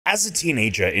As a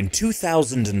teenager in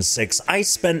 2006, I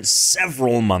spent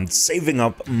several months saving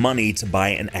up money to buy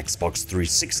an Xbox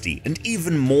 360, and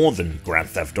even more than Grand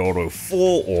Theft Auto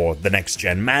 4 or the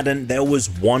next-gen Madden, there was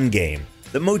one game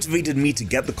that motivated me to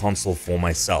get the console for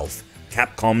myself: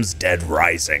 Capcom's Dead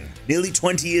Rising. Nearly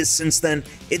 20 years since then,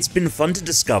 it's been fun to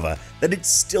discover that it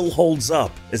still holds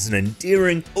up as an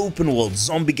endearing, open-world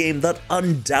zombie game that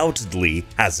undoubtedly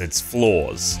has its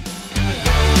flaws.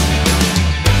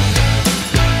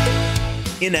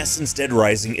 In essence, Dead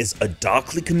Rising is a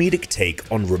darkly comedic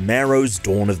take on Romero's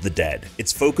Dawn of the Dead.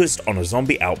 It's focused on a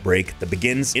zombie outbreak that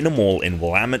begins in a mall in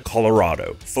Willamette,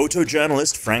 Colorado.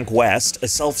 Photojournalist Frank West, a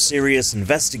self-serious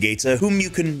investigator whom you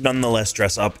can nonetheless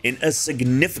dress up in a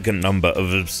significant number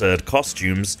of absurd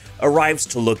costumes, arrives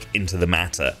to look into the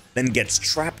matter, then gets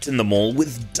trapped in the mall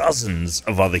with dozens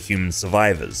of other human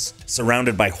survivors.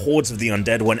 Surrounded by hordes of the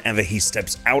undead whenever he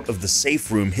steps out of the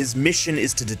safe room, his mission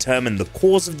is to determine the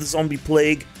cause of the zombie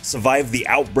plague, survive the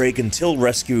outbreak until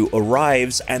rescue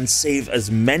arrives, and save as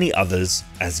many others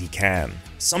as he can.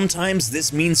 Sometimes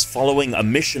this means following a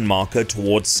mission marker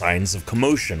towards signs of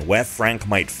commotion, where Frank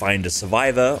might find a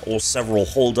survivor or several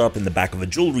holed up in the back of a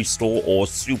jewelry store or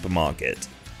supermarket.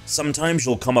 Sometimes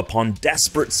you'll come upon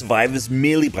desperate survivors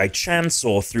merely by chance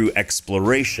or through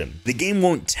exploration. The game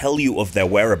won't tell you of their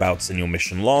whereabouts in your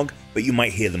mission log, but you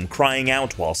might hear them crying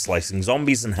out while slicing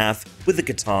zombies in half with a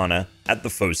katana at the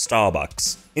faux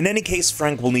Starbucks. In any case,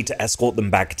 Frank will need to escort them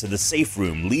back to the safe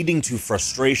room, leading to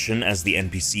frustration as the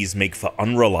NPCs make for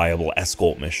unreliable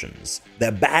escort missions.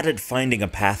 They're bad at finding a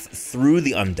path through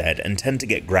the undead and tend to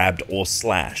get grabbed or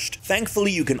slashed.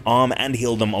 Thankfully, you can arm and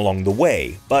heal them along the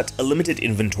way, but a limited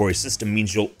inventory system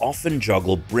means you'll often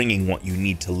juggle bringing what you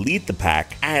need to lead the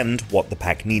pack and what the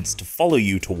pack needs to follow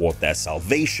you toward their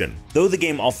salvation. Though the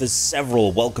game offers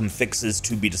several welcome fixes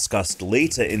to be discussed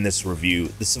later in this review,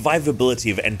 the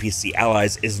survivability of NPC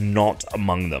allies is not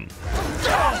among them.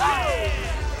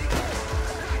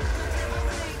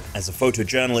 As a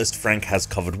photojournalist, Frank has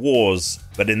covered wars,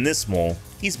 but in this mall,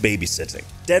 he's babysitting.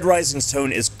 Dead Rising's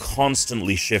tone is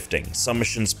constantly shifting. Some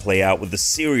missions play out with the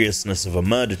seriousness of a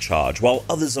murder charge, while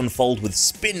others unfold with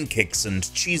spin kicks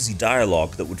and cheesy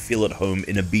dialogue that would feel at home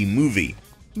in a B-movie.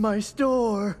 My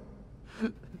store.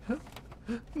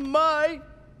 My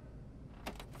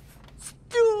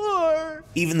store.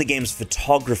 Even the game's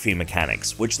photography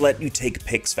mechanics, which let you take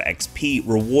pics for XP,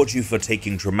 reward you for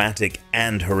taking dramatic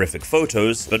and horrific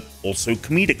photos, but also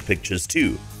comedic pictures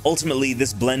too. Ultimately,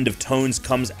 this blend of tones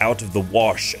comes out of the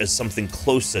wash as something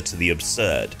closer to the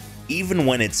absurd. Even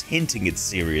when it's hinting at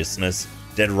seriousness,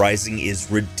 Dead Rising is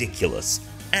ridiculous,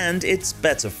 and it's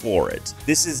better for it.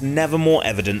 This is never more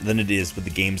evident than it is with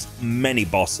the game's many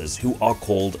bosses, who are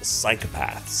called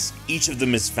psychopaths. Each of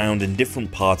them is found in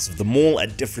different parts of the mall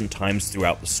at different times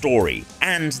throughout the story,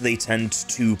 and they tend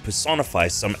to personify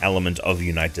some element of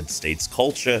United States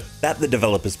culture that the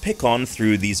developers pick on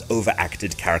through these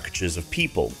overacted caricatures of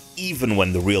people, even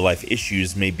when the real-life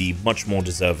issues may be much more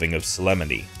deserving of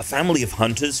solemnity. A family of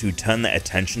hunters who turn their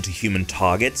attention to human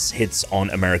targets hits on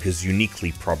America's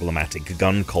uniquely problematic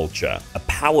gun culture. A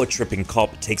power-tripping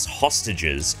cop takes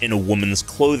hostages in a woman's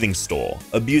clothing store,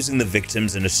 abusing the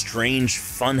victims in a strange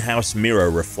funhouse mirror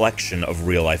reflection of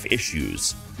real-life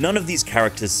issues. None of these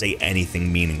characters say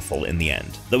anything meaningful in the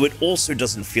end, though it also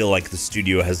doesn't feel like the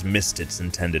studio has missed its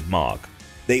intended mark.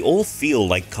 They all feel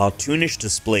like cartoonish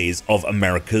displays of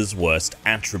America's worst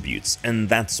attributes, and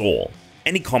that's all.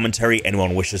 Any commentary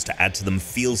anyone wishes to add to them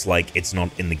feels like it's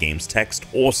not in the game's text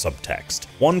or subtext.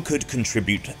 One could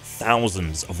contribute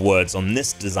thousands of words on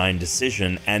this design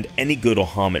decision and any good or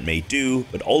harm it may do,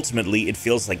 but ultimately it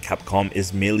feels like Capcom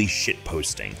is merely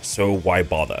shitposting, so why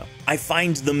bother? I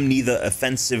find them neither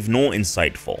offensive nor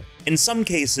insightful. In some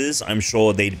cases, I'm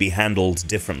sure they'd be handled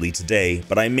differently today,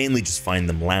 but I mainly just find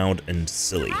them loud and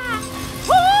silly.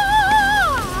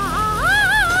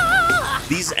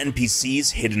 These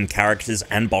NPCs, hidden characters,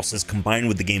 and bosses combine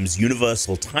with the game's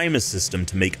universal timer system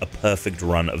to make a perfect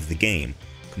run of the game,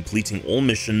 completing all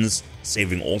missions,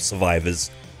 saving all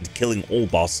survivors, and killing all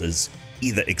bosses,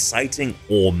 either exciting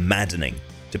or maddening,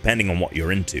 depending on what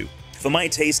you're into. For my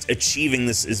taste, achieving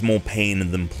this is more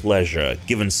pain than pleasure,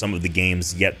 given some of the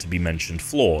game's yet-to-be-mentioned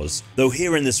flaws, though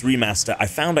here in this remaster I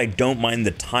found I don't mind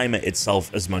the timer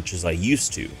itself as much as I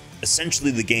used to. Essentially,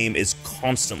 the game is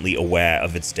constantly aware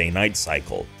of its day-night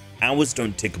cycle. Hours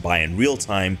don't tick by in real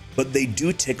time, but they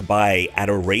do tick by at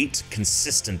a rate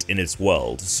consistent in its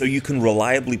world, so you can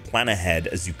reliably plan ahead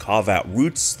as you carve out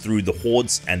routes through the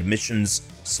hordes and missions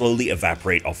slowly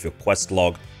evaporate off your quest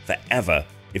log forever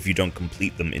if you don't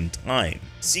complete them in time.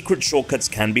 Secret shortcuts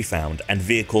can be found, and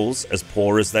vehicles, as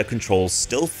poor as their controls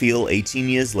still feel 18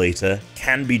 years later,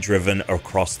 can be driven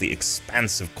across the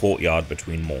expansive courtyard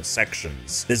between mall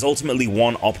sections. There's ultimately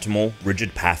one optimal,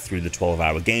 rigid path through the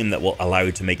 12-hour game that will allow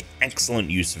you to make excellent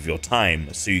use of your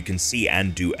time, so you can see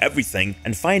and do everything,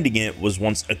 and finding it was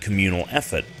once a communal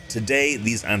effort. Today,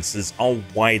 these answers are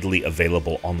widely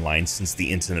available online since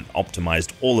the internet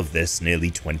optimized all of this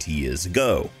nearly 20 years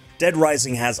ago. Dead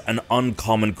Rising has an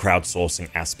uncommon crowdsourcing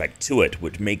aspect to it,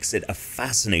 which makes it a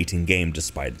fascinating game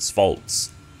despite its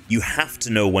faults. You have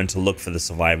to know when to look for the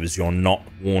survivors you're not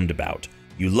warned about.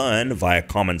 You learn via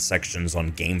comment sections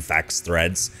on GameFAQs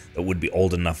threads that would be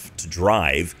old enough to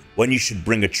drive, when you should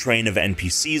bring a train of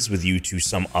NPCs with you to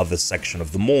some other section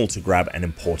of the mall to grab an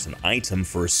important item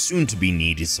for a soon-to-be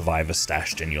needy survivor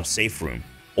stashed in your safe room,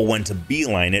 or when to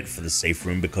beeline it for the safe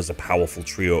room because a powerful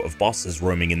trio of bosses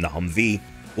roaming in the Humvee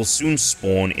will soon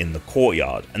spawn in the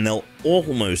courtyard, and they'll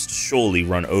almost surely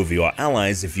run over your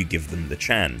allies if you give them the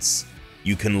chance.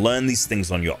 You can learn these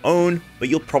things on your own, but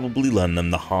you'll probably learn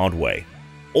them the hard way.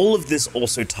 All of this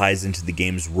also ties into the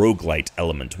game's roguelite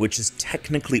element, which is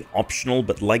technically optional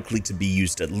but likely to be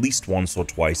used at least once or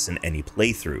twice in any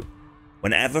playthrough.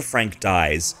 Whenever Frank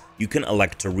dies, you can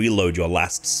elect to reload your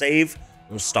last save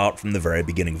or start from the very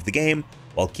beginning of the game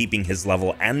while keeping his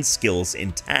level and skills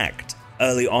intact.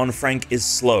 Early on, Frank is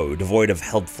slow, devoid of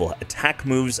helpful attack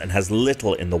moves, and has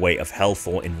little in the way of health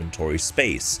or inventory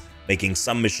space, making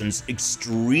some missions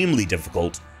extremely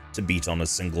difficult to beat on a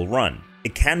single run.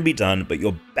 It can be done, but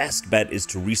your best bet is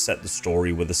to reset the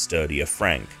story with a sturdier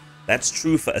Frank. That's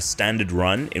true for a standard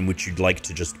run in which you'd like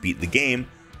to just beat the game,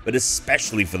 but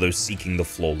especially for those seeking the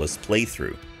flawless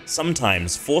playthrough.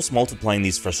 Sometimes, force multiplying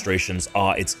these frustrations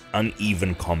are its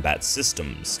uneven combat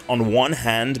systems. On one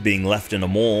hand, being left in a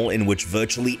mall in which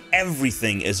virtually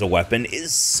everything is a weapon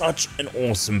is such an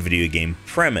awesome video game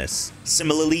premise.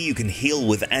 Similarly, you can heal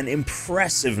with an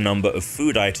impressive number of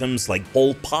food items like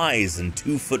whole pies and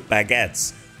 2-foot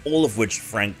baguettes, all of which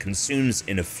Frank consumes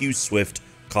in a few swift,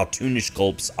 cartoonish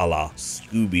gulps a la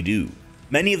Scooby-Doo.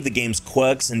 Many of the game's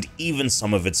quirks and even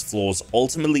some of its flaws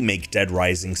ultimately make Dead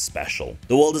Rising special.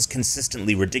 The world is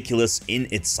consistently ridiculous in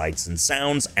its sights and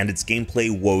sounds, and its gameplay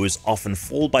woes often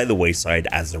fall by the wayside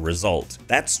as a result.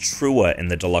 That's truer in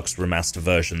the Deluxe Remaster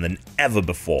version than ever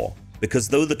before, because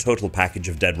though the total package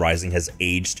of Dead Rising has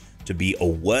aged to be a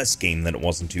worse game than it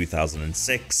was in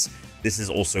 2006, this is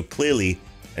also clearly,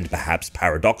 and perhaps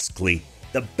paradoxically,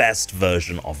 the best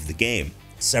version of the game.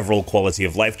 Several quality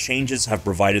of life changes have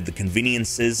provided the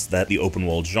conveniences that the open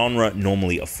world genre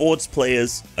normally affords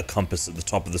players. A compass at the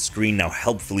top of the screen now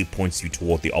helpfully points you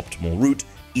toward the optimal route,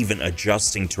 even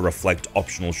adjusting to reflect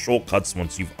optional shortcuts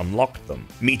once you've unlocked them.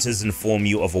 Meters inform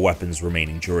you of a weapon's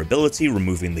remaining durability,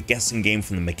 removing the guessing game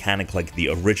from the mechanic like the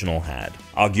original had.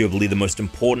 Arguably, the most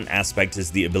important aspect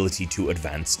is the ability to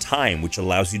advance time, which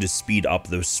allows you to speed up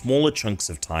those smaller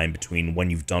chunks of time between when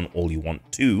you've done all you want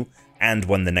to and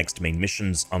when the next main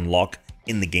missions unlock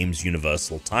in the game's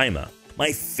universal timer.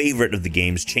 My favorite of the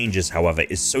game's changes, however,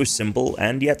 is so simple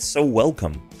and yet so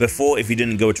welcome. Before, if you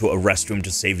didn't go to a restroom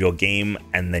to save your game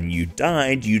and then you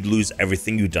died, you'd lose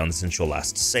everything you'd done since your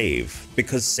last save.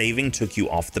 Because saving took you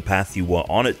off the path you were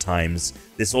on at times,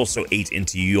 this also ate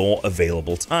into your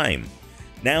available time.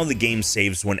 Now the game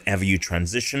saves whenever you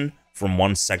transition from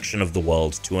one section of the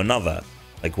world to another,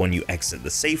 like when you exit the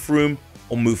safe room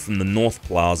or move from the North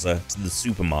Plaza to the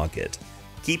supermarket,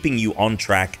 keeping you on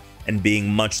track and being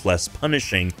much less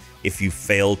punishing if you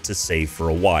failed to save for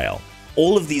a while.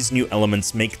 All of these new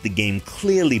elements make the game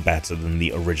clearly better than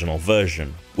the original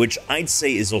version, which I'd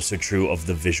say is also true of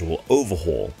the visual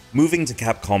overhaul. Moving to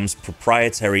Capcom's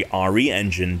proprietary RE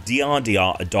engine,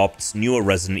 DRDR adopts newer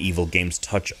Resident Evil games'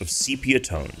 touch of sepia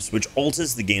tones, which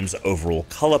alters the game's overall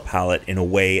color palette in a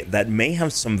way that may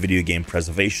have some video game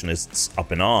preservationists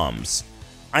up in arms.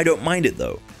 I don't mind it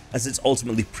though, as it's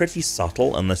ultimately pretty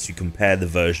subtle unless you compare the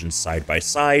versions side by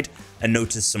side and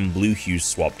notice some blue hues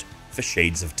swapped for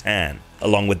shades of tan.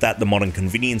 Along with that, the modern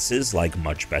conveniences like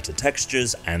much better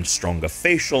textures and stronger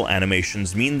facial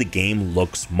animations mean the game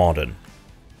looks modern.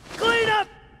 Clean up!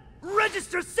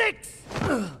 Register 6!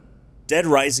 Dead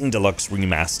Rising Deluxe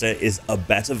Remaster is a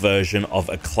better version of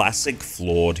a classic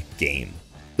flawed game.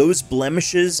 Those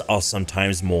blemishes are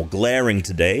sometimes more glaring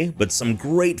today, but some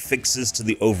great fixes to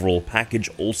the overall package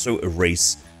also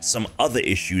erase some other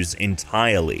issues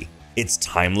entirely. Its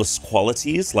timeless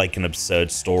qualities, like an absurd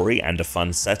story and a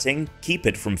fun setting, keep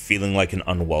it from feeling like an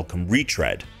unwelcome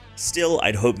retread. Still,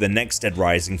 I'd hope the next Dead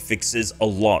Rising fixes a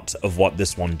lot of what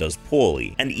this one does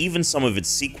poorly, and even some of its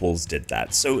sequels did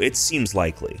that, so it seems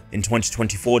likely. In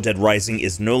 2024, Dead Rising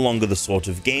is no longer the sort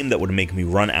of game that would make me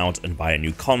run out and buy a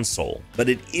new console, but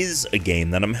it is a game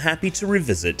that I'm happy to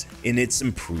revisit in its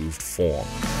improved form.